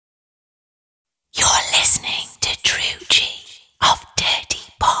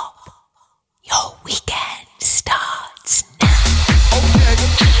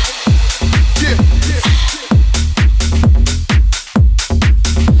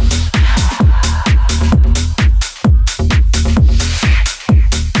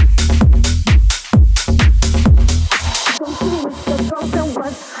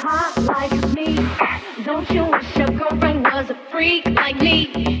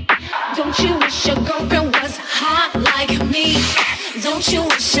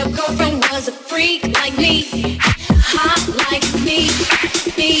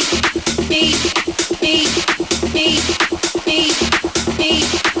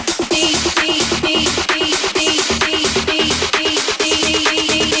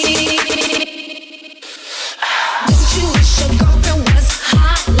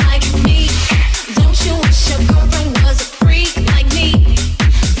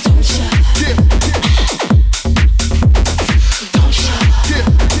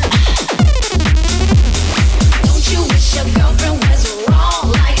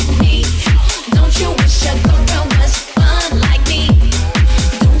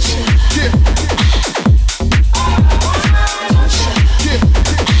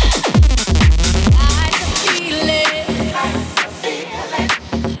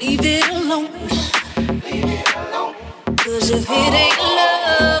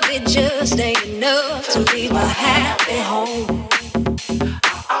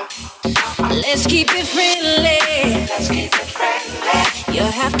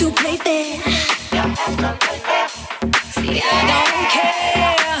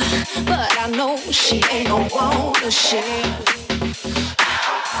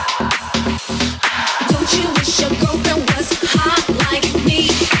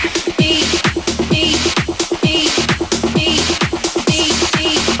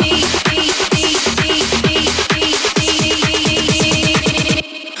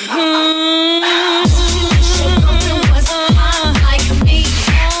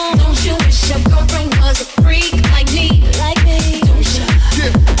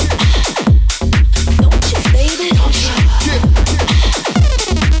Don't you, baby? Don't you?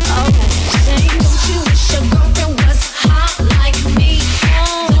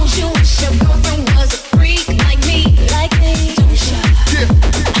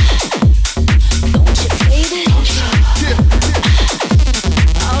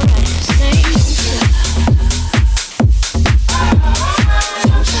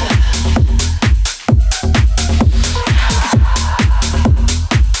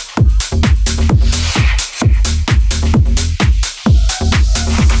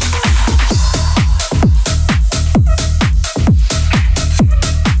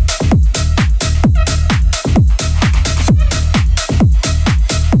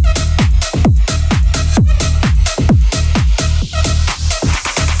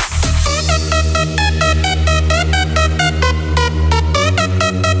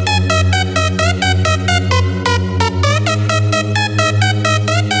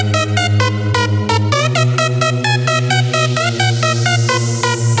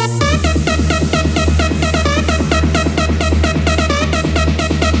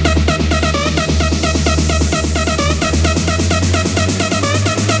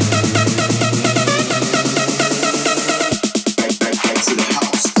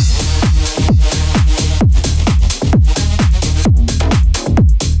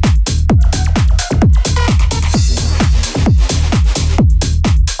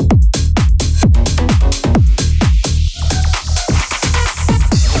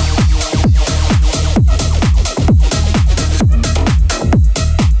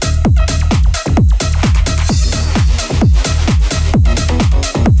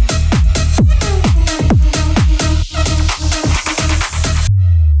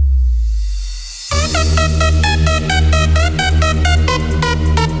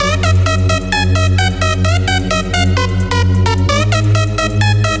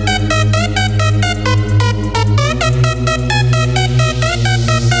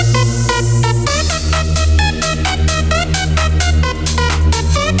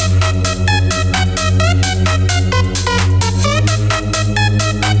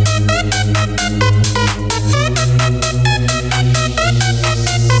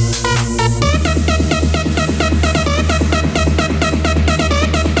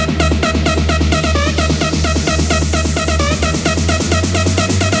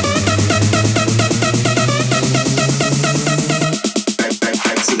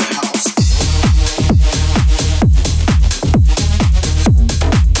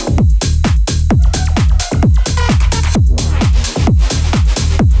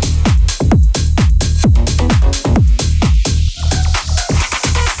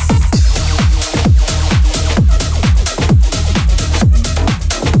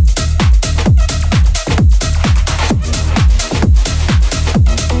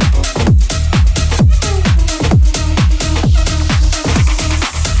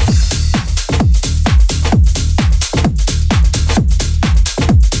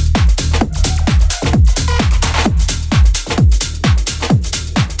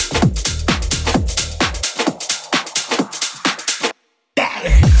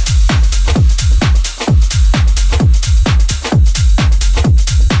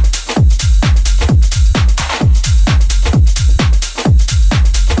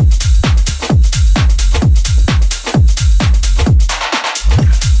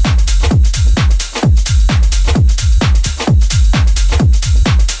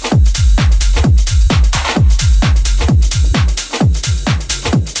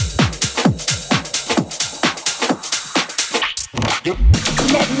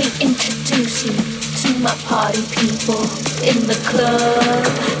 Let me introduce you to my party people in the club.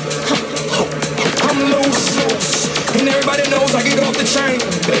 I'm loose, and everybody knows I get off the chain.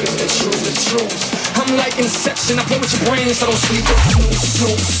 Baby, the truth. I'm like Inception, I play with your brain, so don't sleep with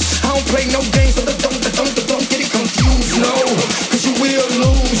snooze. I don't play no games, so don't get it confused, no. Cause you will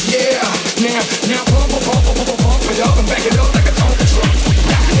lose, yeah. Now pump it up and back it up like a Tonka truck.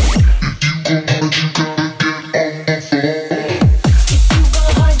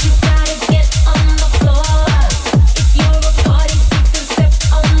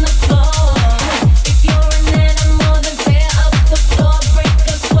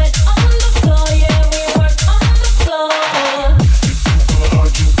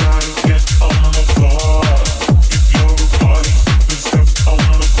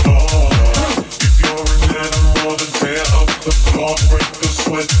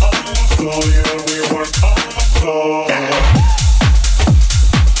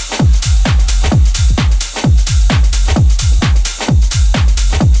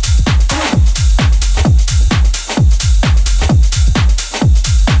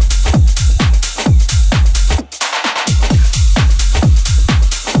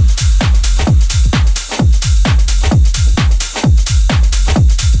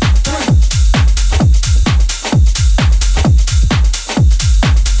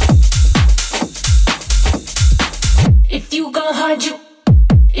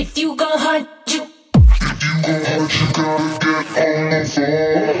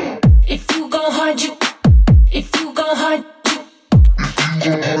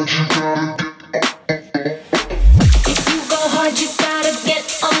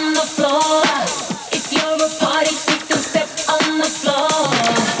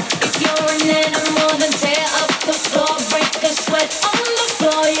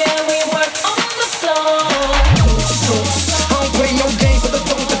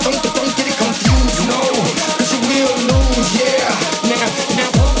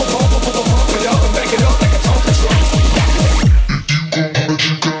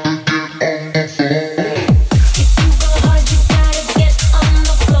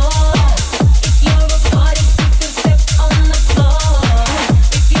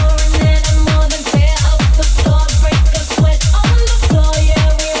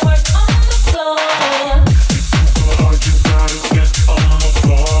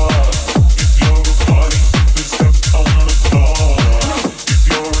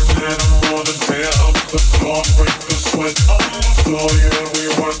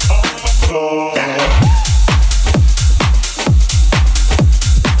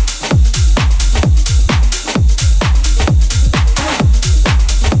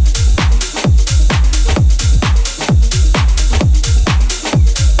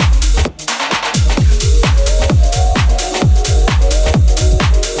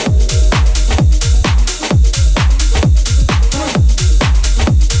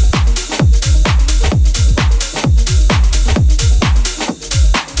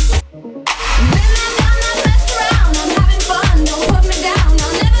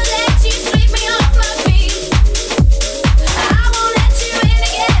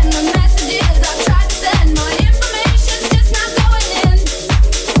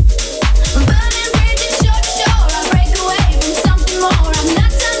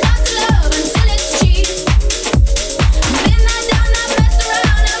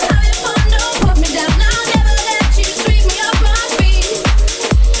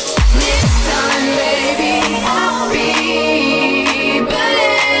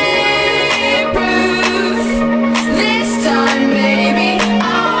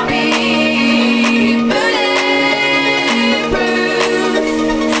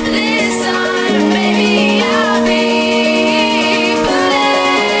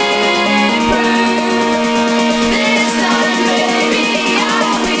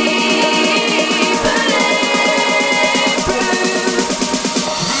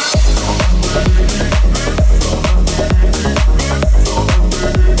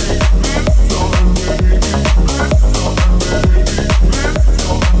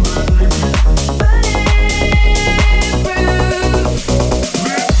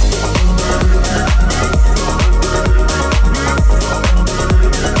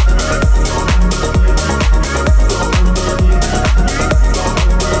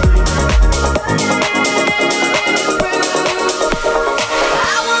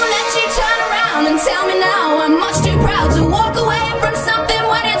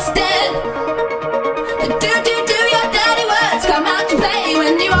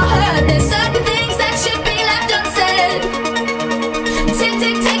 Tick,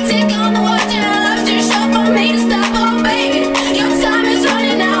 tick, tick, tick on the watch, and I love to show for me to stop. Oh, baby, you're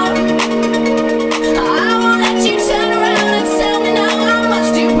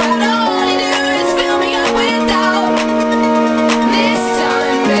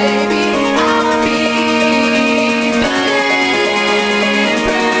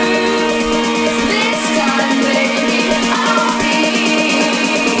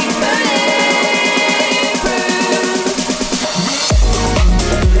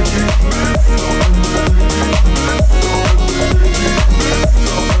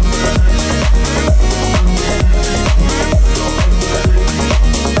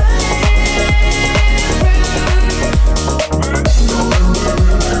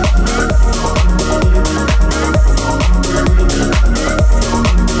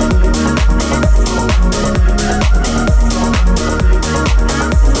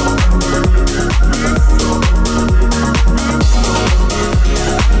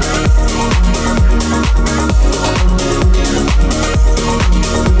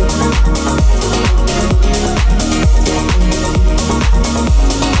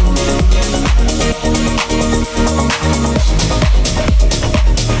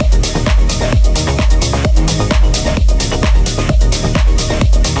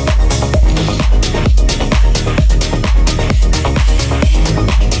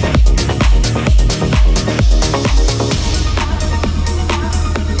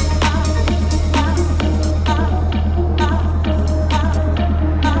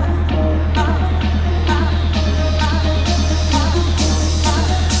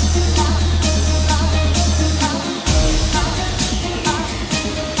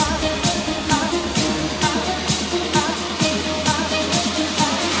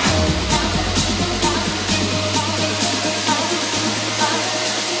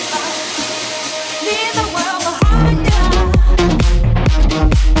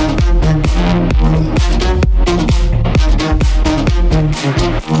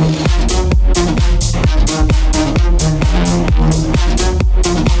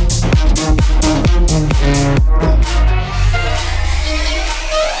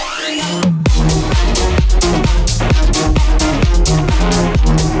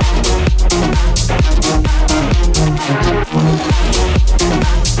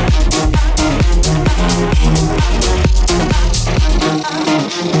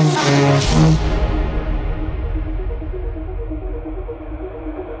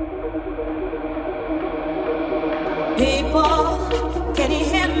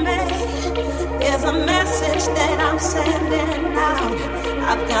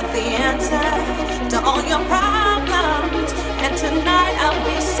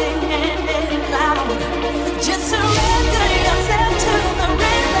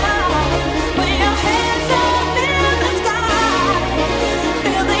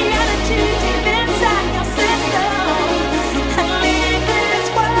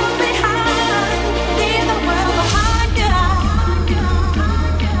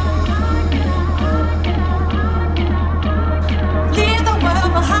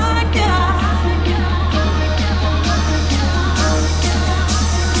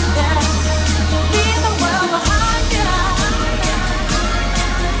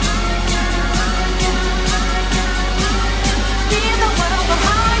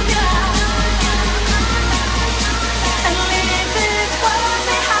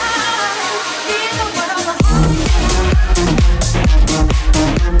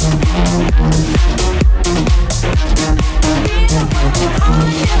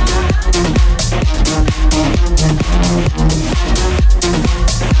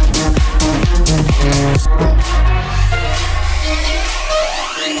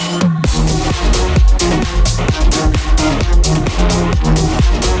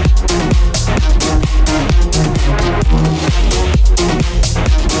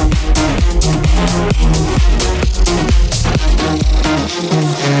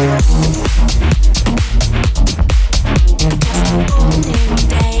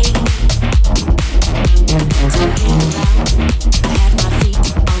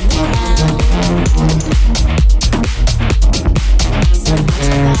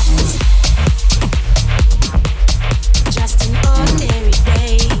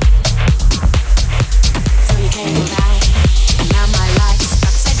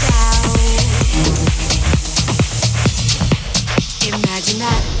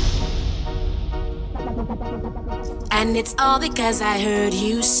Because I heard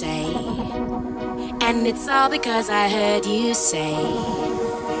you say, and it's all because I heard you say,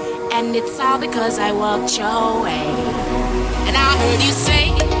 and it's all because I walked your way. And I heard you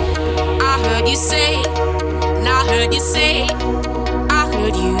say, I heard you say, and I heard you say, I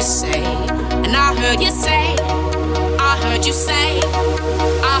heard you say, and I heard you say, I heard you say,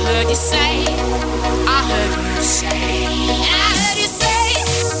 I heard you say, I heard you say, and I heard you say,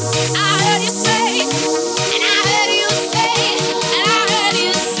 I heard you say, and I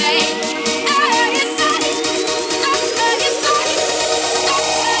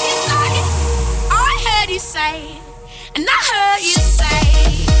heard you say. And I heard you say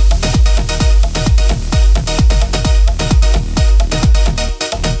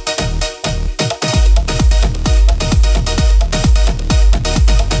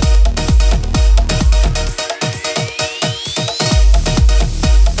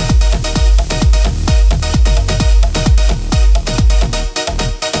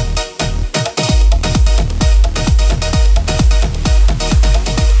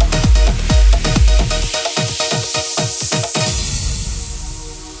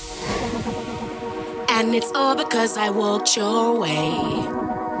and it's all because I walked your way.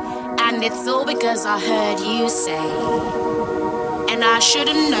 And it's all because I heard you say, and I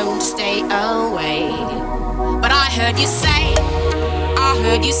should've known to stay away. But I heard you say, I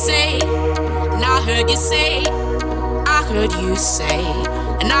heard you say, and I heard you say, I heard you say,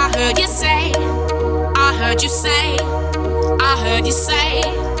 and I heard you say, I heard you say, I heard you say,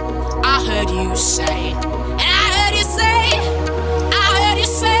 I heard you say, and I heard you say, I heard you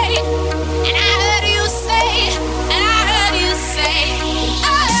say, and I heard you say, and I heard you say,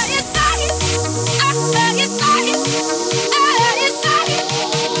 I heard you say, I heard you say, I heard you say,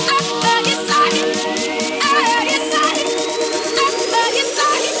 I heard you say, I heard you say, I heard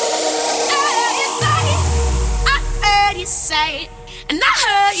you say, I heard you say, and I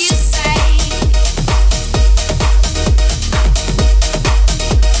heard you say.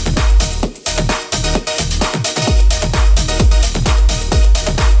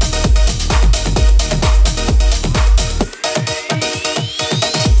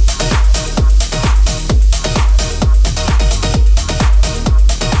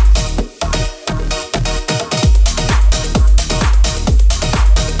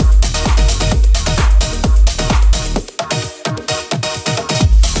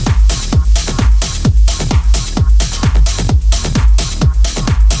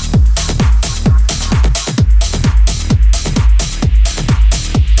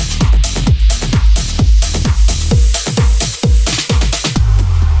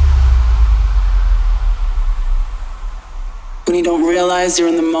 when you don't realize you're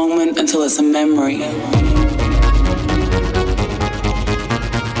in the moment until it's a memory.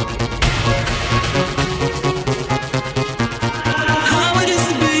 How it used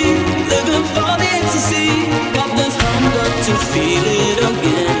to be, living for the ecstasy, got this hunger to feel it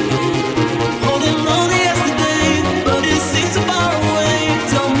again. Holding on to yesterday, but it seems so far away.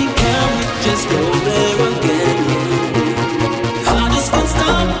 Tell me, can we just go there again? I just can't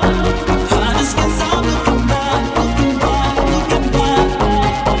stop. I just can't stop looking back, looking back, looking back.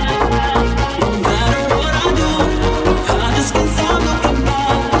 No matter what I do, I just can't stop looking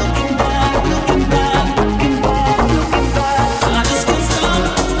back, looking back, looking back, looking back, looking back. I just can't stop.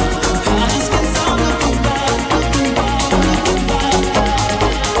 I just can't stop looking back, looking back, looking back.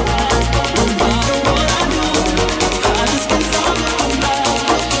 No matter what I do, I just can't stop looking back,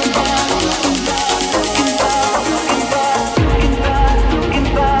 looking back, looking back, looking back, looking back,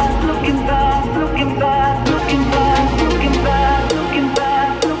 looking back, looking back, looking back,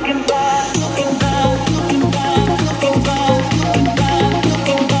 looking back, looking back, looking back, looking back, looking back, looking back, looking back, looking back, looking back,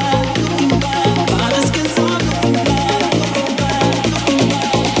 looking back, looking back. I just can't stop looking back, looking back, looking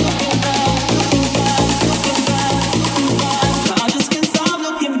back, looking back, looking back, looking back. I just can't stop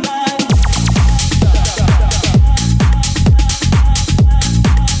looking back. I just can't stop looking back.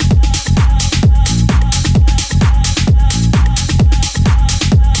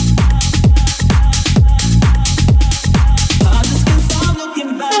 I just can't stop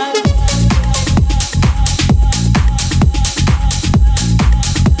looking back.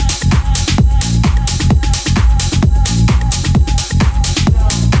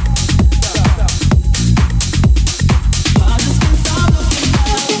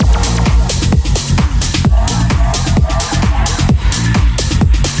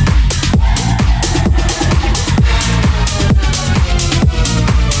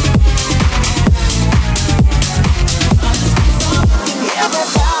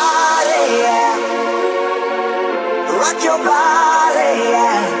 Everybody, yeah. Rock your body,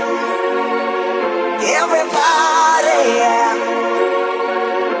 yeah. Everybody, yeah.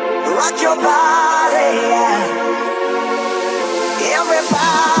 Rock your body, yeah.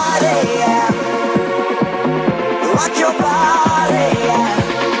 Everybody, yeah. Rock your body, yeah.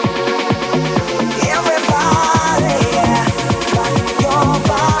 Everybody, yeah. Rock your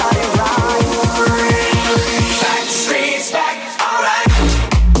body right. Back streets back, alright.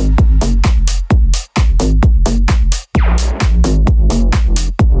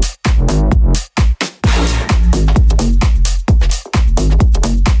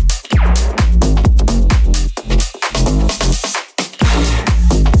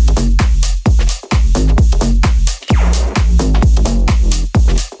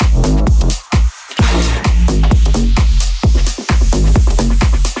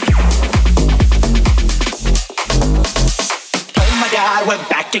 Oh my God, we're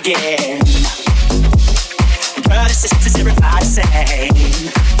back again. Brothers, sisters, everybody sing.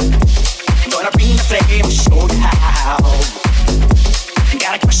 Gonna bring the flame, show you how.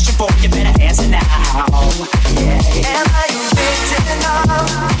 Got a question for you, better answer now. Yeah. Am I your original?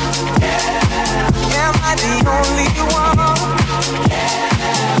 Yeah. Am I the only one? Yeah.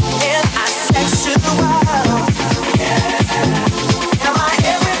 Am I sexual? Yeah. Am I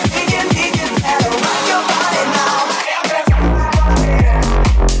everything you need? You better rock your body now.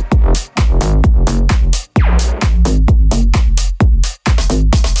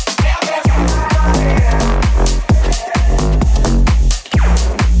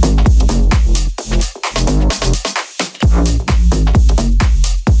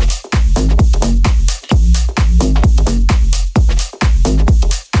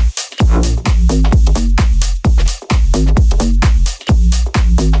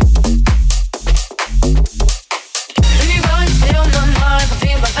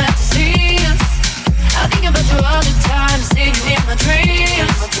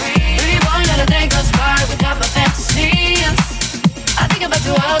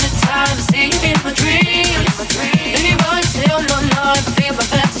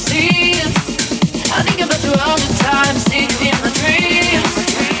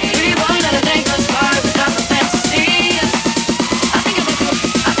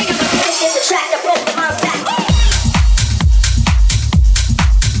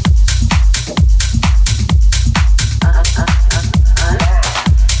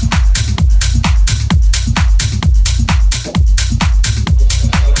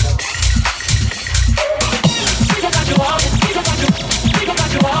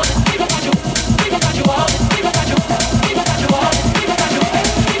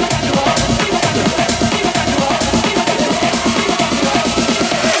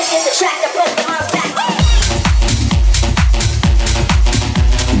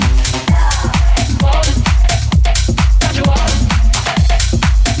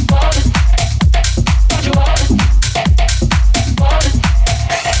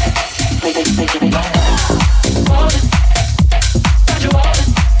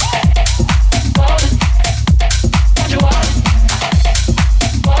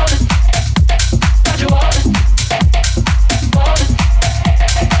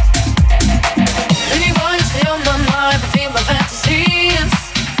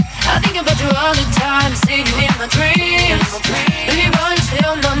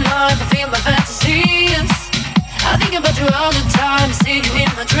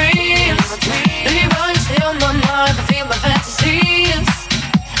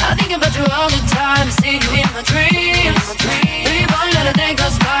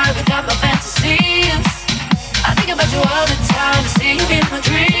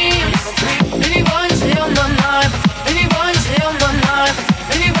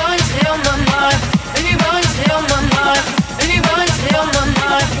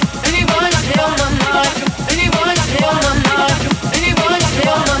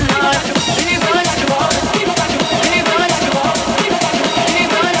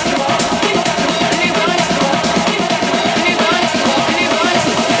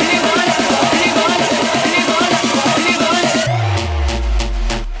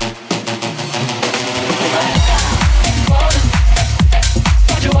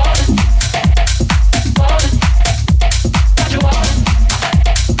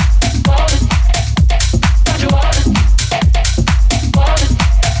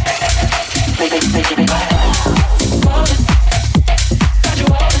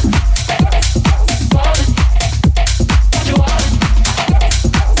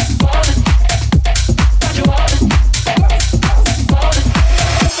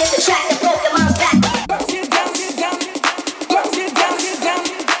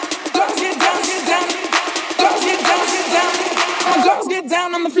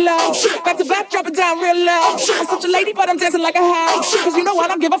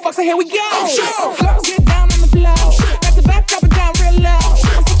 So here we go. Girls get down on the floor. Back to back, drop it down real low.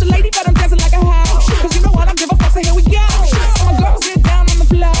 I'm such a lady, but I'm dancing like a house. Cause you know I don't give a fuck, so here we go. My girls get down on the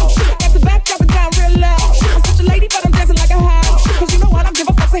floor. Back to back, drop it down real low. I'm such a lady, but I'm dancing like a house. Cause you know I don't give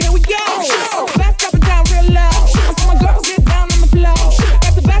a fuck, so here we go. Back, drop it down real low. So my girls get down on the floor.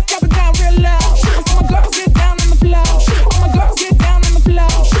 Back to back, drop it down real low. So my girls get down on the floor. All my girls get down on the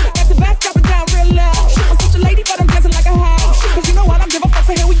floor. Back to back, drop it down real low. I'm such a lady, but I'm dancing like a house. Cause you know I don't give a fuck,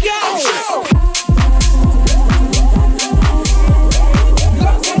 so here we go.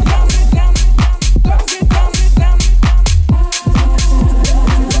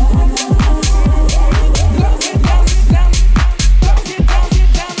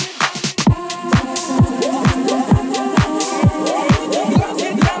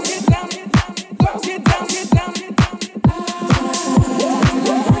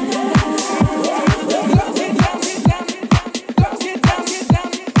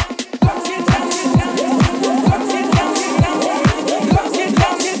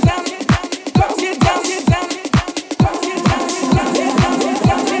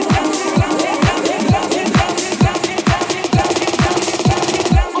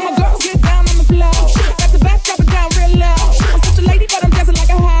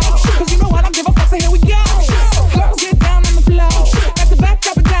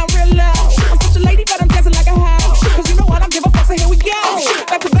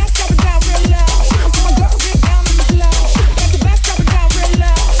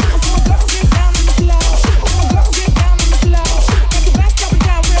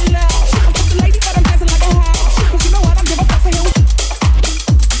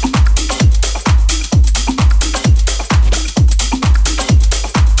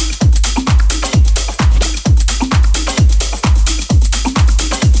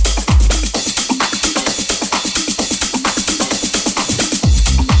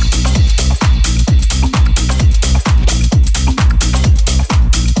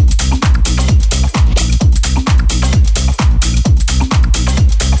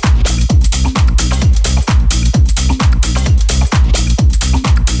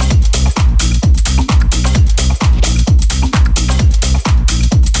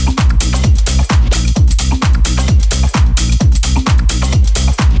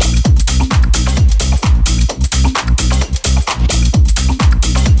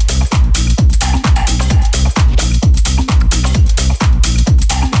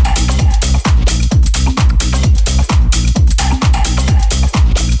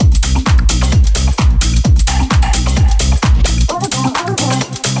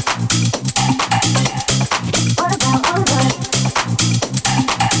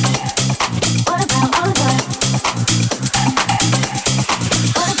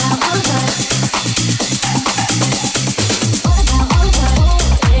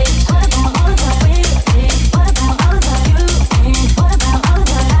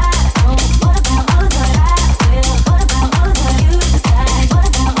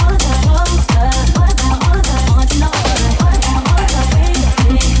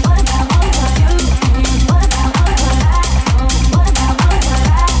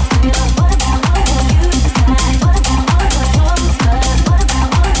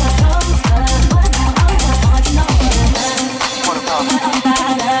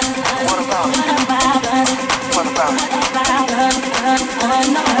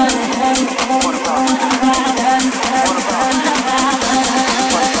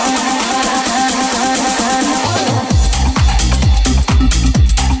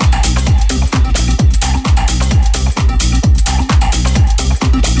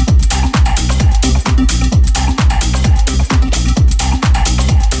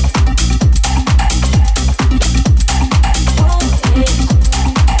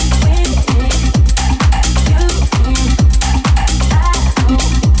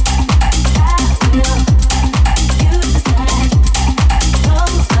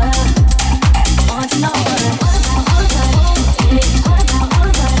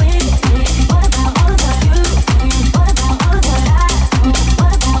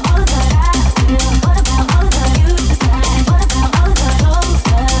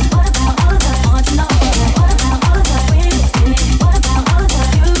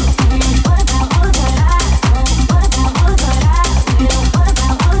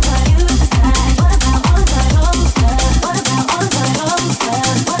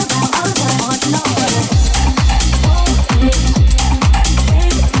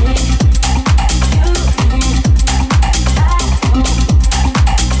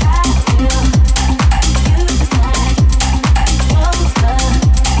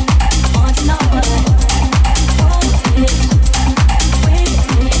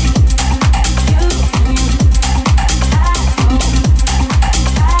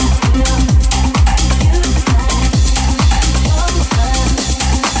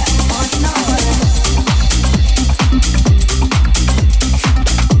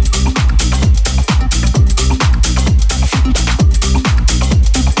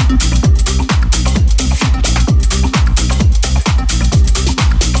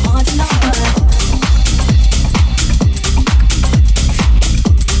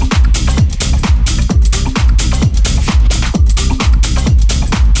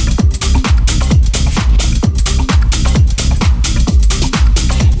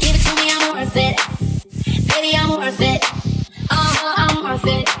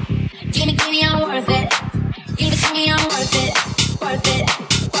 worth it. Give me, I'm worth it. Give it to me, I'm worth it. Worth it,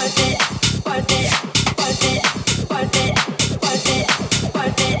 worth it, worth it, worth it, worth it, worth it, worth it,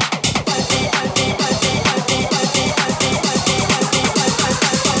 worth it, worth it, worth it, worth it, worth it, worth it, worth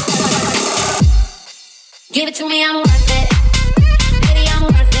it, worth it, worth it. Give it to me, I'm worth it. Baby, I'm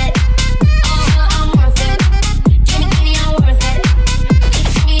worth it. I'm worth it. Give me, I'm worth it. Give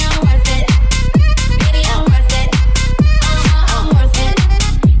it to me, I'm worth it. Baby, I'm worth it. I'm worth it.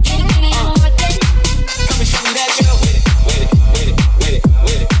 Give me, I'm worth it. Come and show me that girl with it, with it, with it, with it,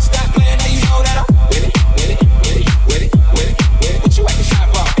 with it. Stop playing, now you know that I'm with it, with it, with it, with it, with it, with it. What you acting shy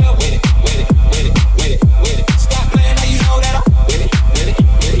for? With it, with it, with it, with it, with it. Stop playing, now you know that I'm with it, with it,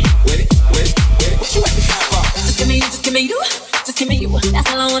 with it, with it, with it, with it. What you acting shy for? Just give me you, just give me you, just give me you. That's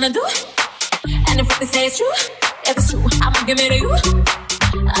all I wanna do. And if what they say is true, if it's true, I'ma give it to you.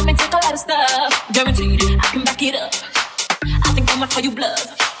 I may take a lot of stuff, guaranteed I can back it up. I think I'ma call you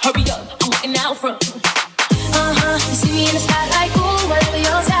bluff. Hurry up, I'm waiting out front. You see me in the spotlight, ooh, whatever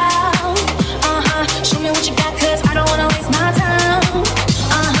your style. Show me what you got, 'cause I don't wanna waste my time.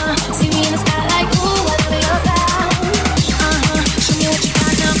 See me in the spotlight, ooh, whatever your style. Show me what you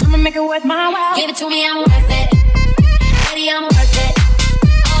got now, I'ma make it worth my while. Give it to me, I'm worth it. Baby, I'm worth it.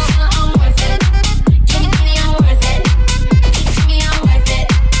 I'm worth it. Give it to me, I'm worth it. Give it to me, I'm worth it.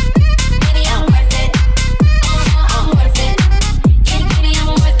 Baby, I'm worth it. I'm worth it. Give it to me, I'm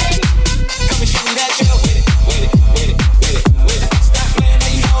worth it. Come and show me that girl with it, with it, with it, with it, with it. Stop playing,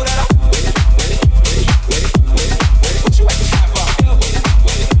 now you know that I'm with it, with it, with it, with it, with it, with it. What you acting shy for? With it,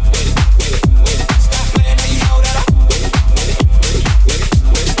 with it, with it, with it, with it. Stop playing, now you know that I'm with it, with it, with it, with it, with it,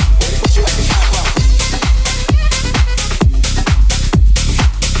 with it. What you acting shy for?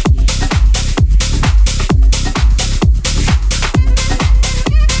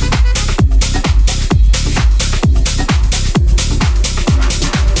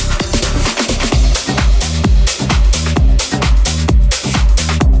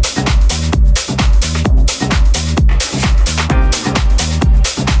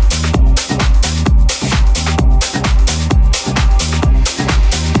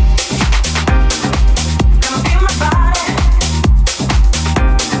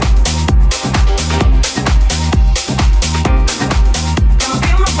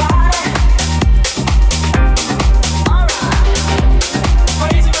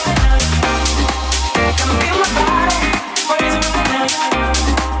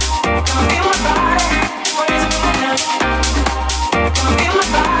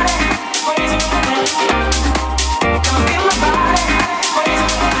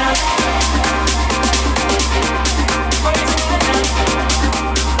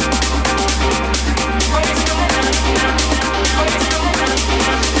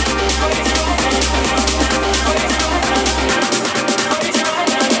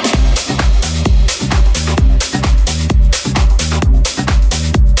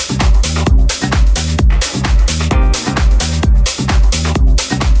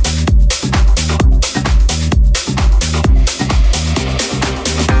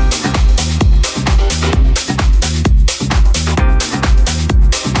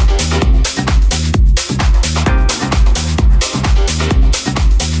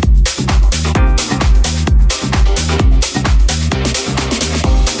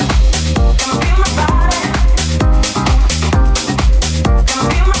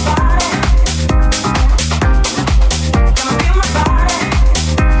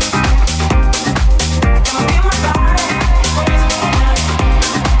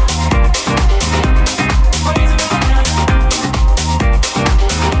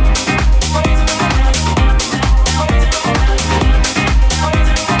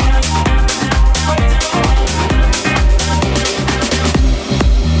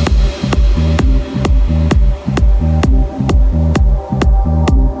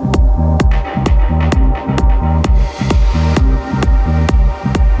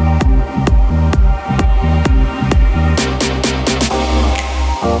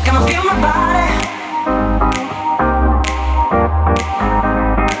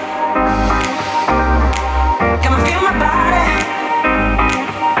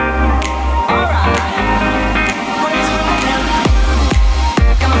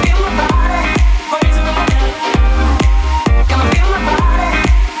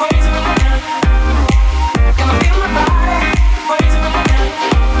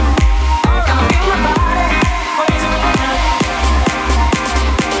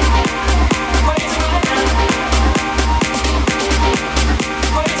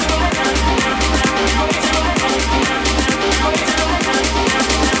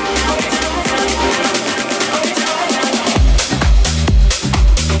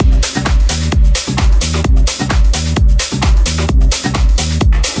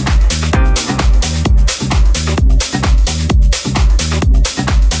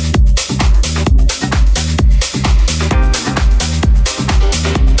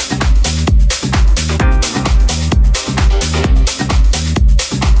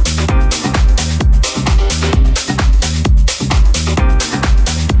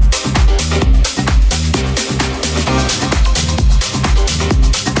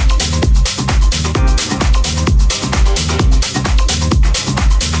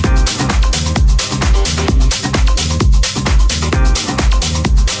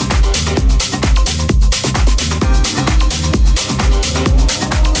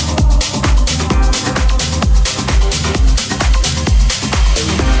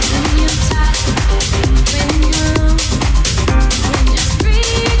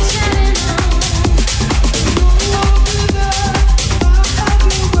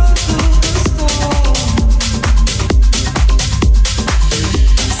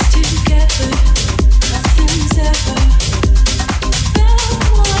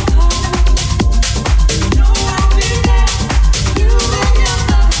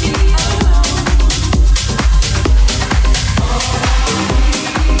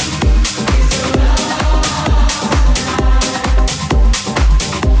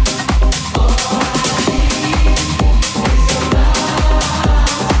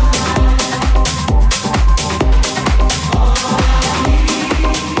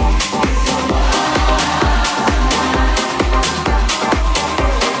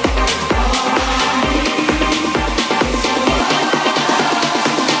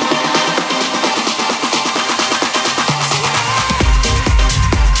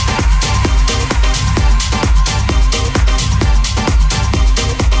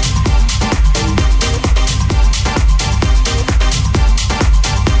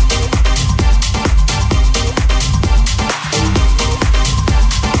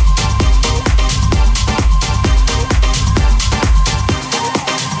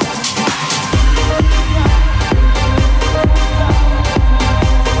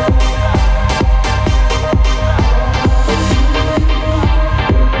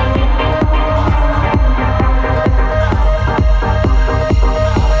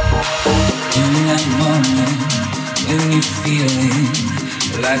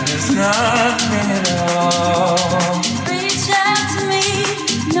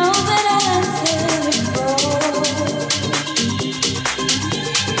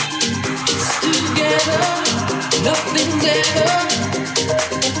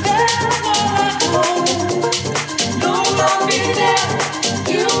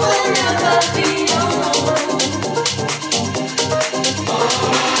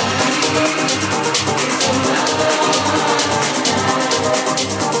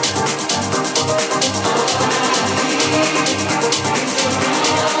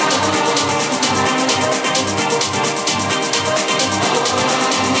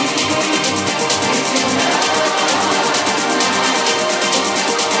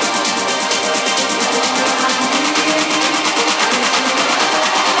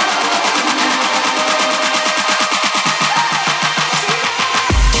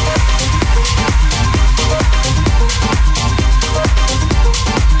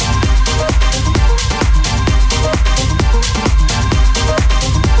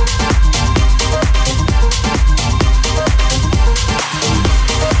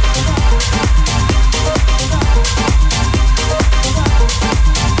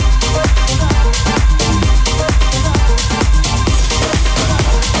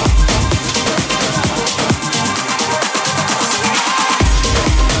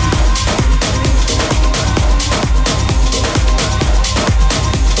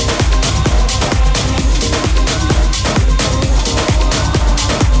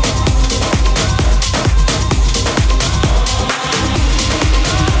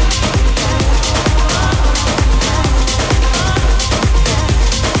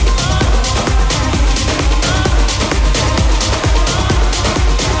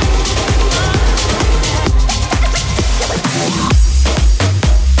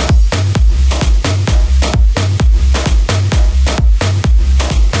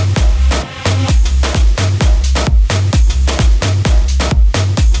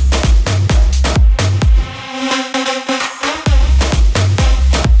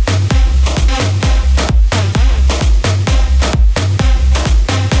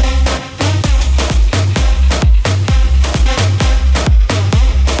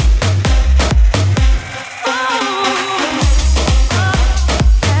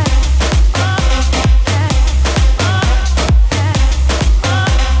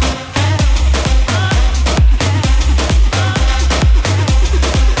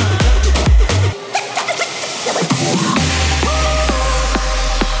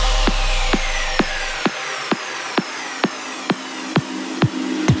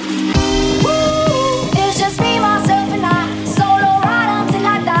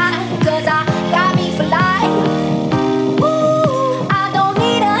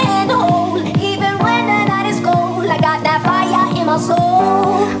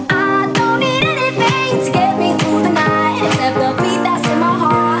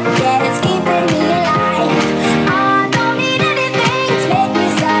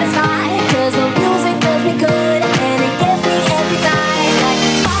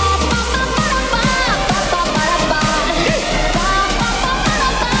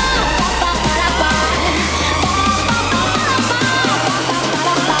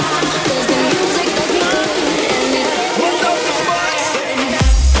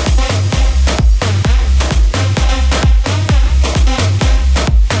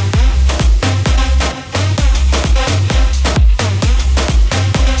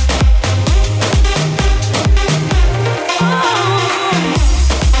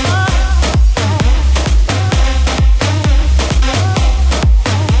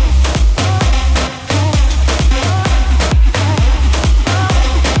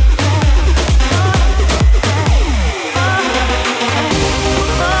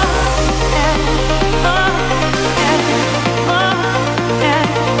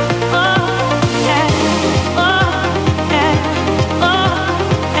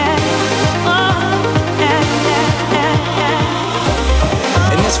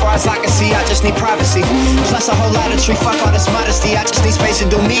 just need privacy. Plus a whole lot of tree, fuck all this modesty. I just need space to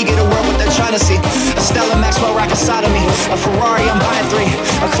do me, get a world what they're trying to see. A Stella Maxwell right beside of me. A Ferrari, I'm buying 3.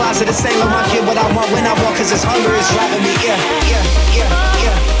 A closet of Saint Laurent, get what I want when I want, cause this hunger is driving me. Yeah, yeah, yeah,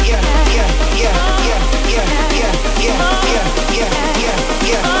 yeah, yeah, yeah, yeah, yeah, yeah, yeah, yeah, yeah, yeah, yeah, yeah, yeah,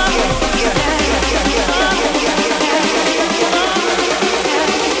 yeah.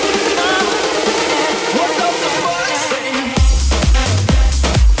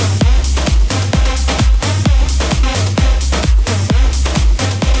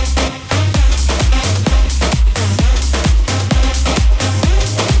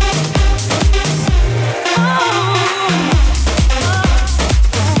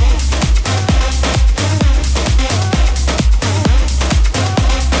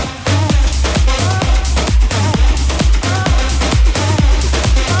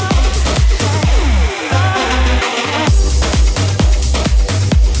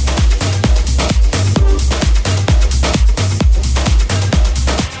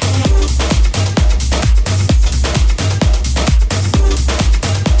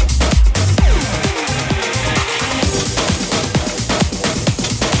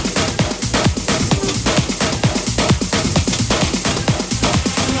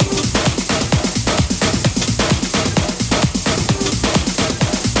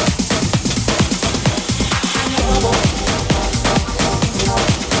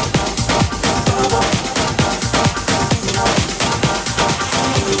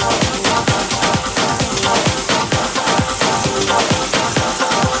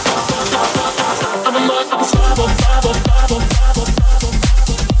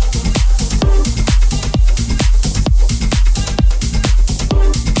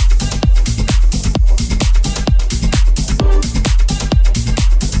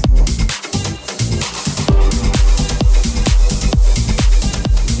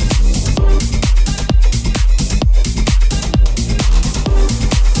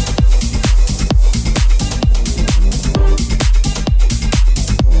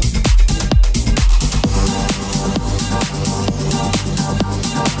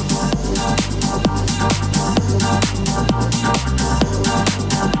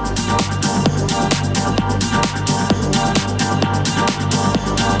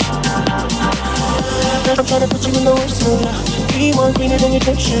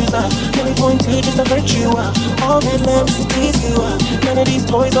 pictures, really point to just to hurt you, all that love is to tease you, none of these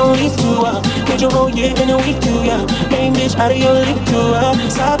toys don't lead to, made your whole year in a week too, main bitch out of your league too,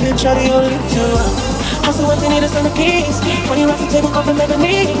 side bitch out of your league too, house so empty, need a centerpiece, 20 racks a table come from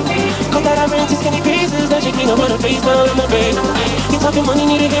Ebony, cut that ivory into skinny pieces, then she clean up with her face down on my face, you talking money,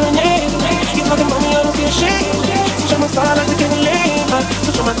 need a hearing aid, you talking money, I don't see a shade, switch on my style, I like to get a lane,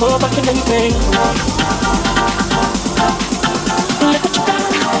 switch on my club, I can anything. Look what you got.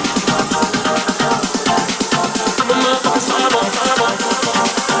 I'm a motherfucking star boy.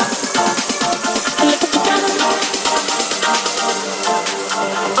 Look what you got.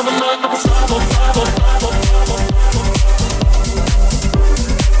 I'm a motherfucking star boy.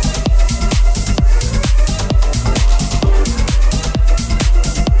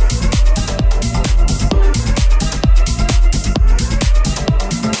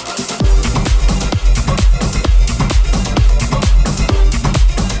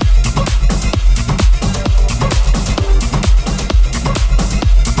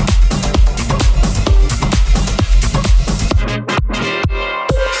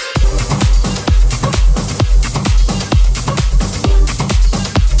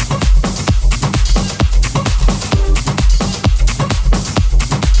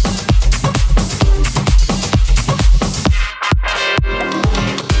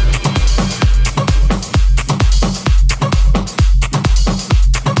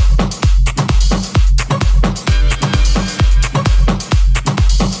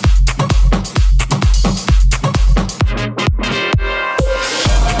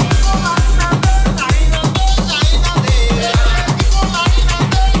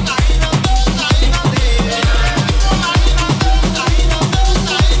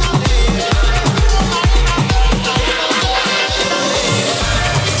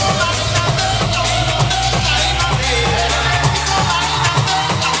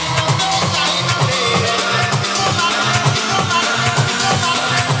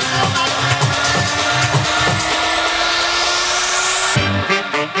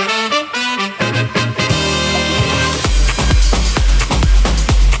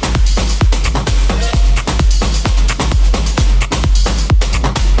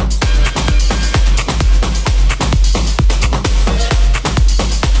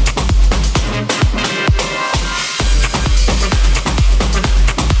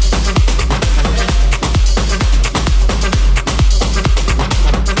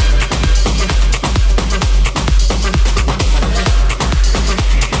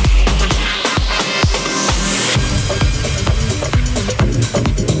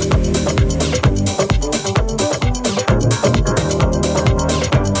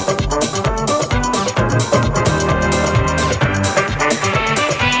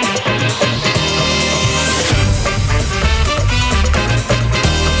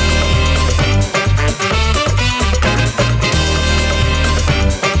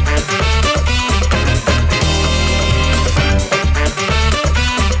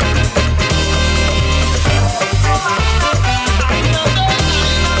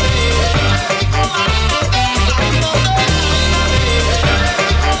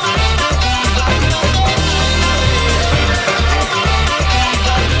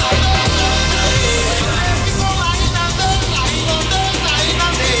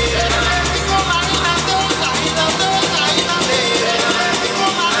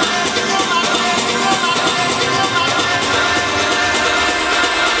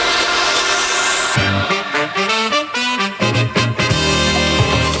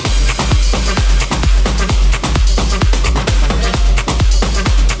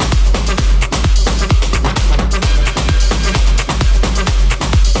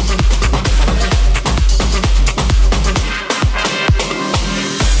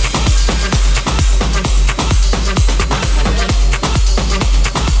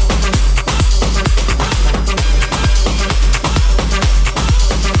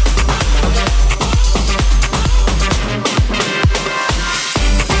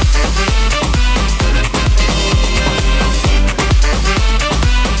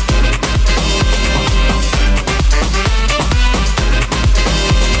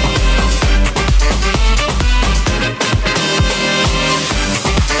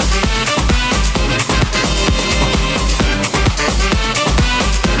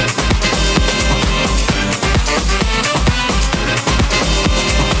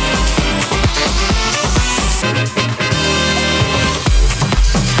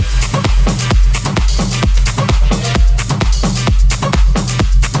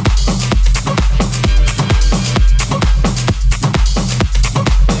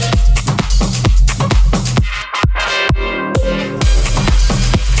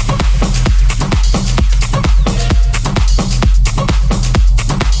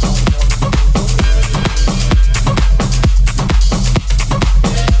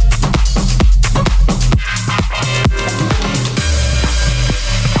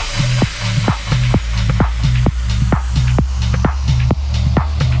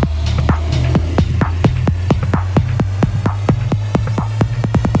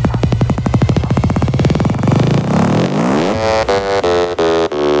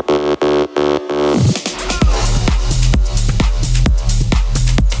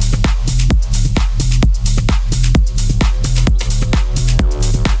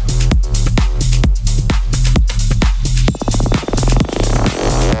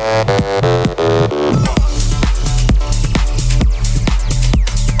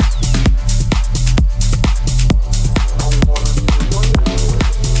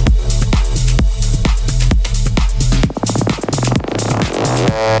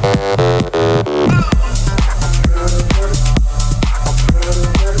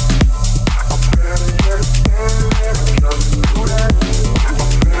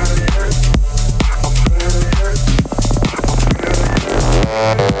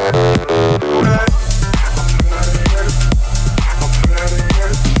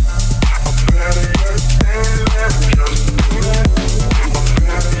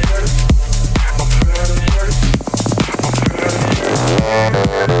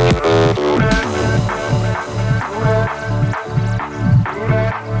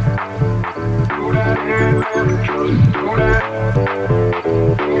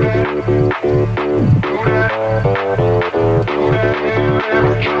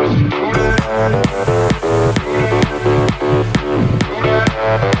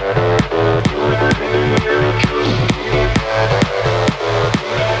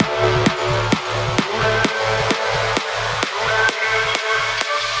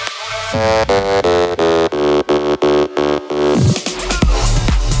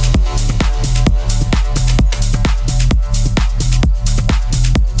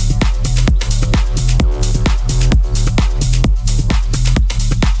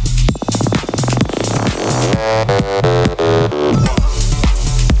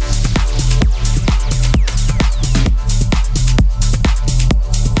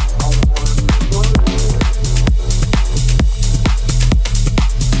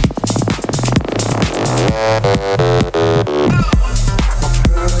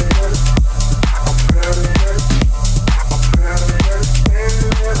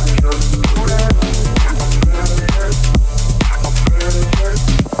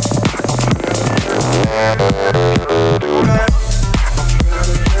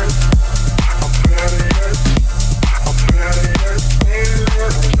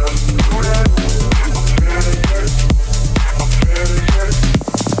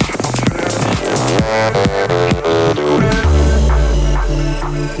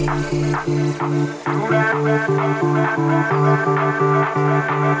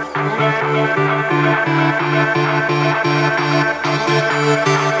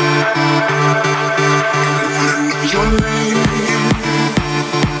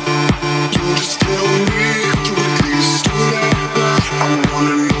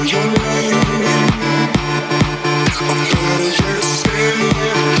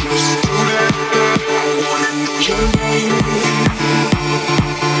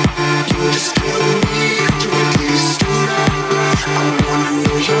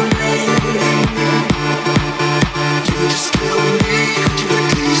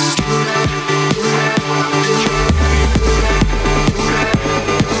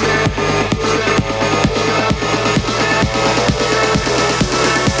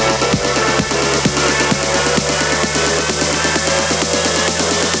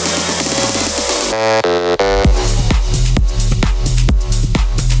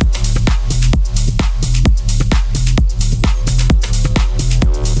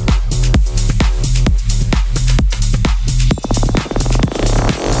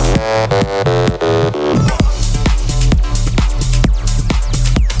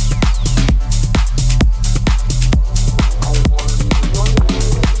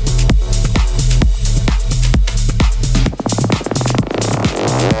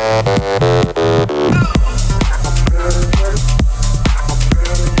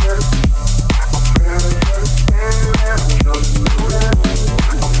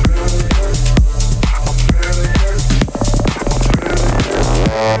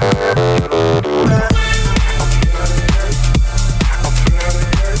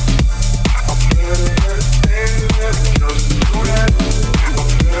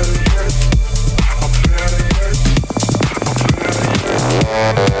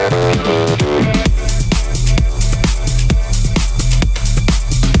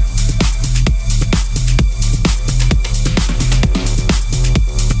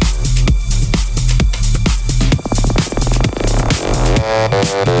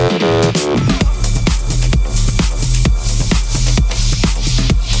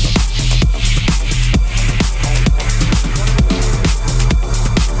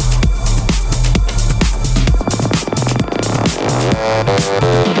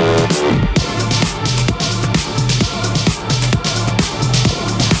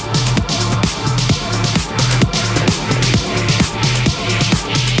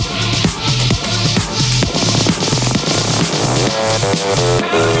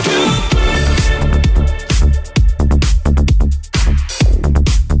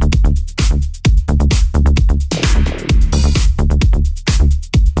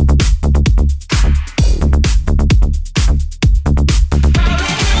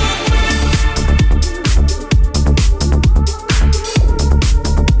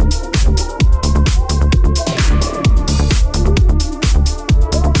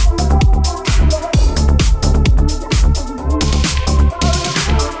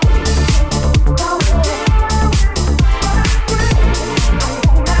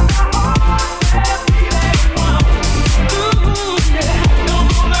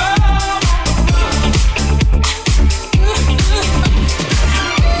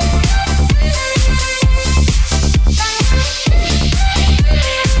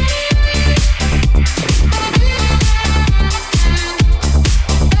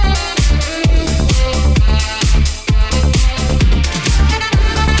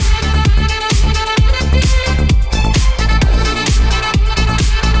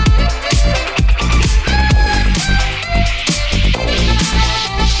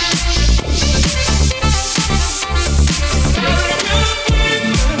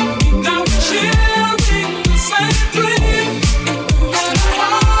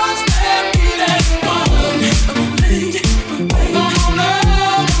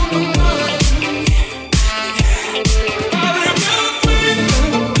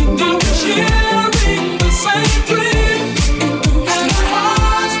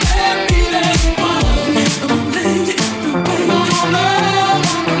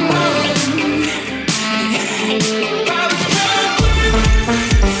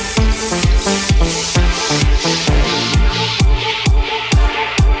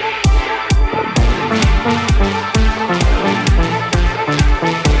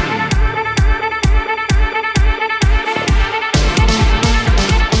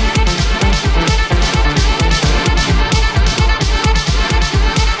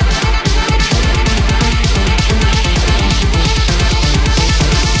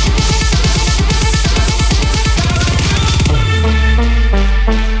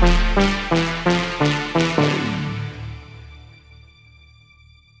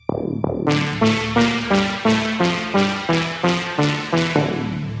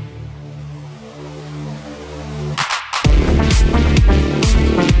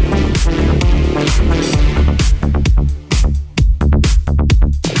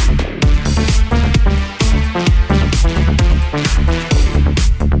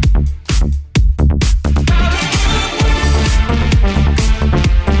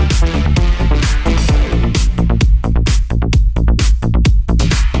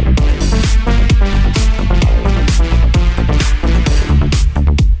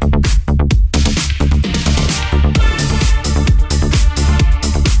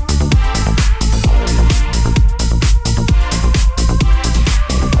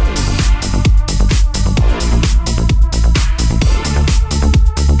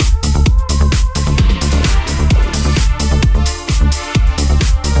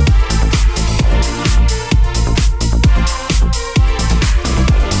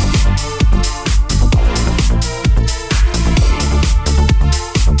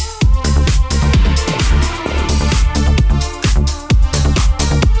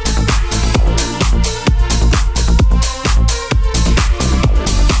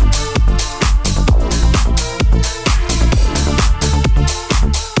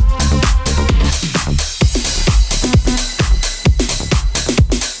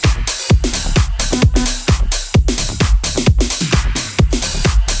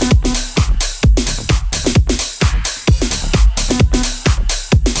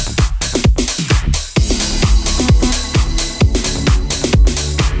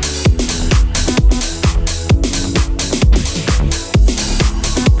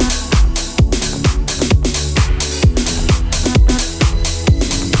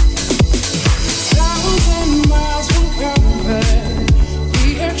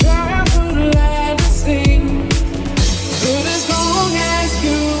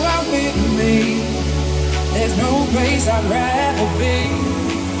 I'd rather be.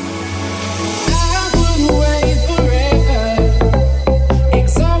 I would wait forever,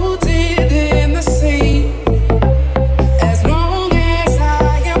 exalted in the sea. As long as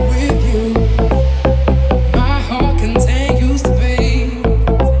I am with you, my heart continues to beat.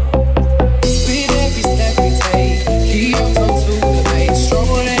 With every step we take, Kyoto to the bay,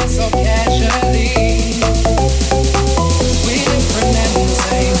 strolling so casually. We're different and the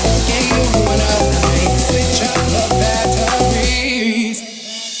same, gave you another name, switch up the batteries.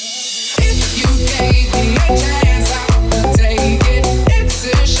 If you gave me a chance, I would take it. It's a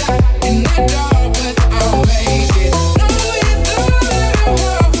shot in the dark, but I'll make it. No, it's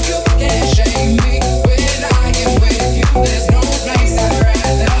not you can't shame me. When I am with you, there's no place I'd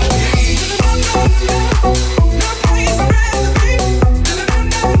rather be. No place I'd rather be.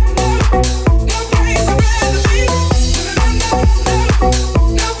 No place I'd rather be.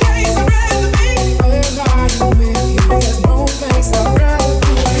 No place I'd rather be. When I am with you, there's no place I'd rather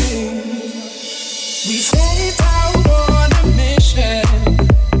be. We set out on a mission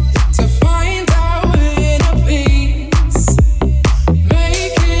to find our inner peace,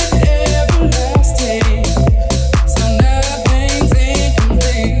 make it everlasting, so nothing's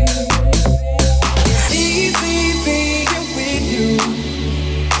incomplete. It's easy being with you,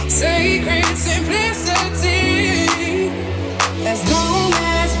 sacred simplicity. As long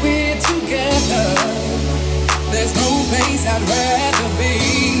as we're together, there's no place I'd rather be.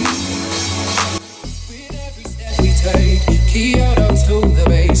 With every step we take, Kyoto to the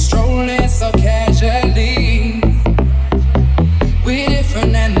bay, strolling so casually. We're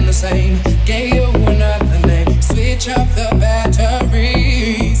different and the same, gave you another name, switch up the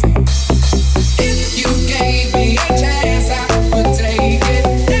batteries. If you gave me a chance, I would take it.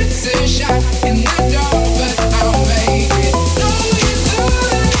 It's a shot in the dark, but I'll make it. No, it's not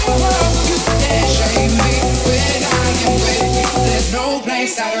you can't shame me. When I am with you, there's no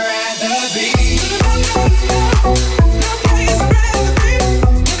place I'd rather be. No place I'd rather be.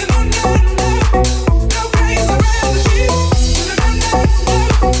 No place I'd rather be.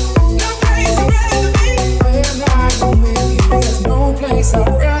 No place I'd rather be. When I am with you, there's no place I'd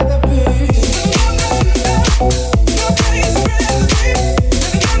rather be. No place I'd rather be.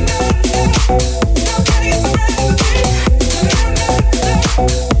 No place I'd rather be.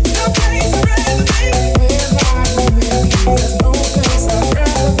 No place I'd rather be. When I am with you, there's no place I'd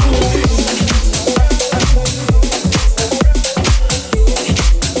rather be.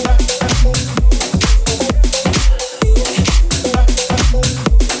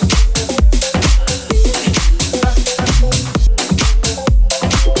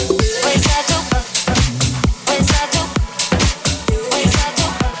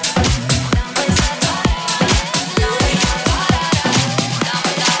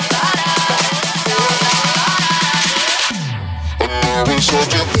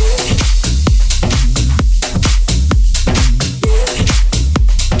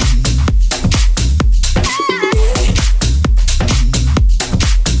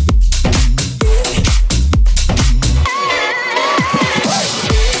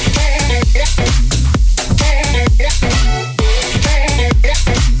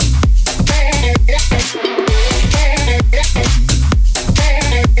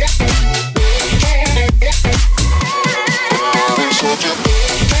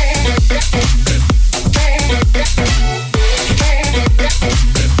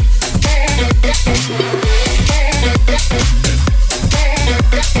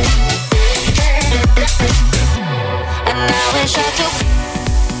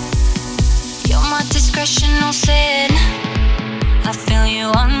 You're my discretional sin. I feel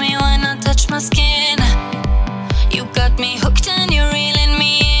you on me when I touch my skin. You got me hooked and you're reeling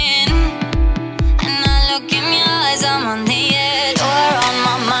me in. And I look in your eyes, I'm on the edge. You're on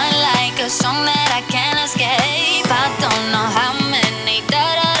my mind like a song that I can't escape. I don't know how many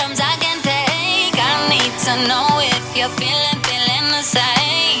da-da-dums I can take. I need to know if you're feeling the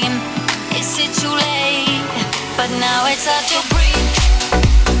same. Is it too late? But now it's hard to breathe.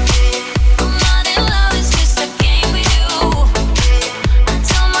 I'm not in love, it's just a game we do. I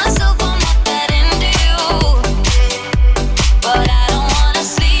tell myself I'm not that into you, but I don't wanna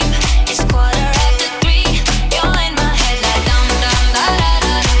sleep. It's 3:15. You're in my head like dum dum da da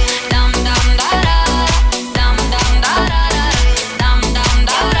da, dum dum da da, dum dum da da da, dum dum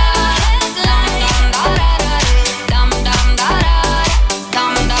da da, dum dum da da, dum dum da da,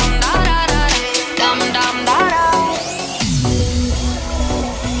 dum dum da da, dum dum da da.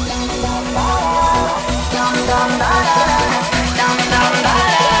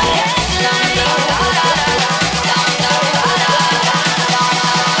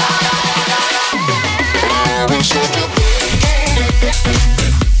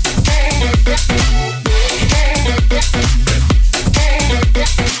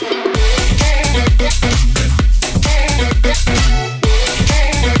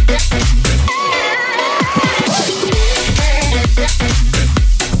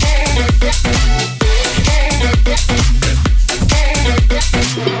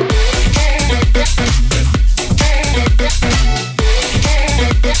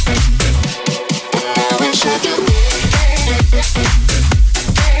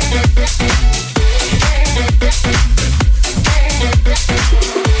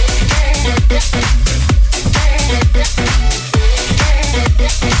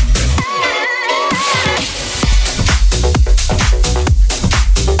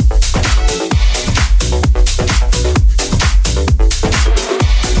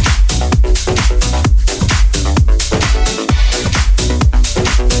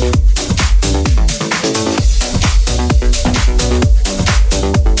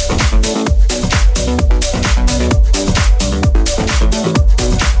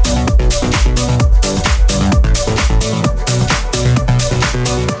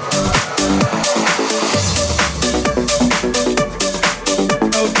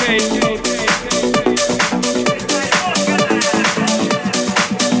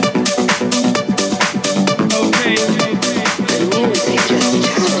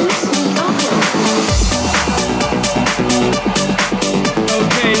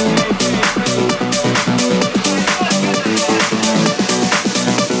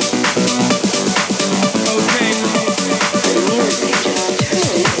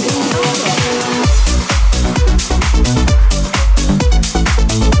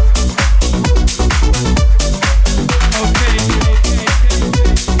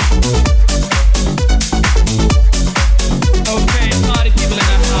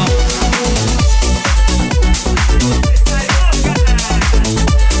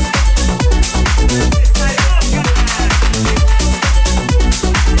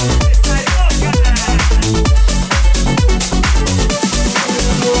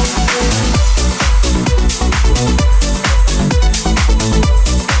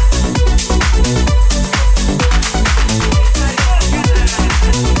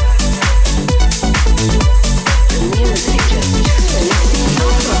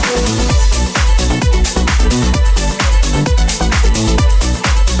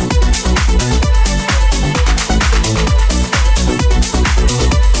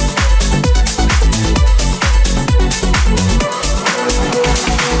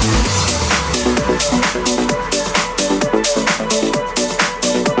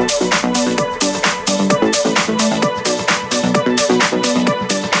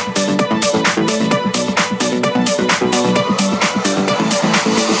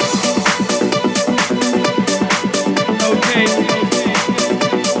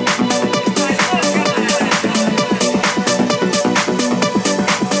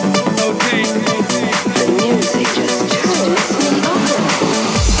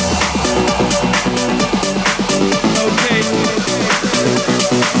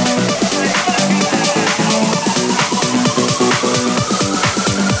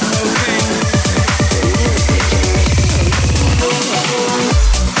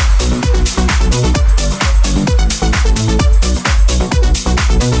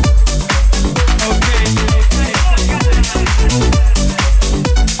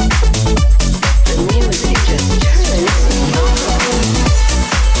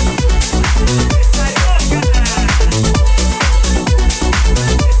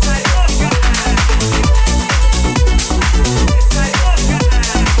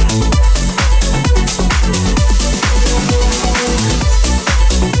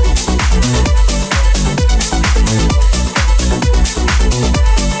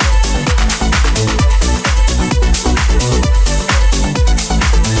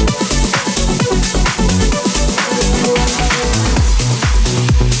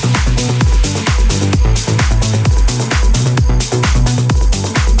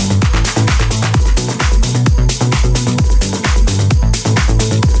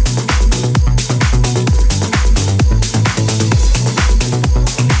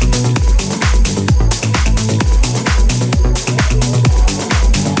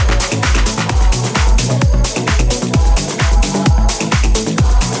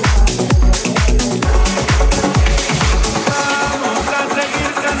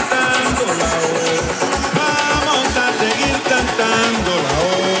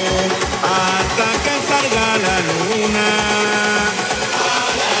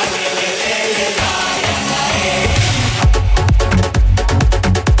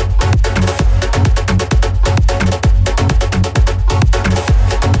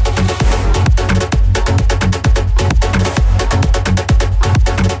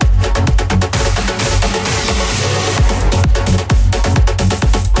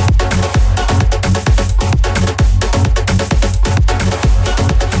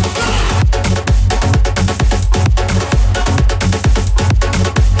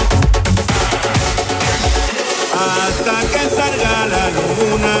 carga la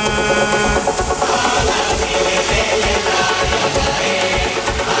luna.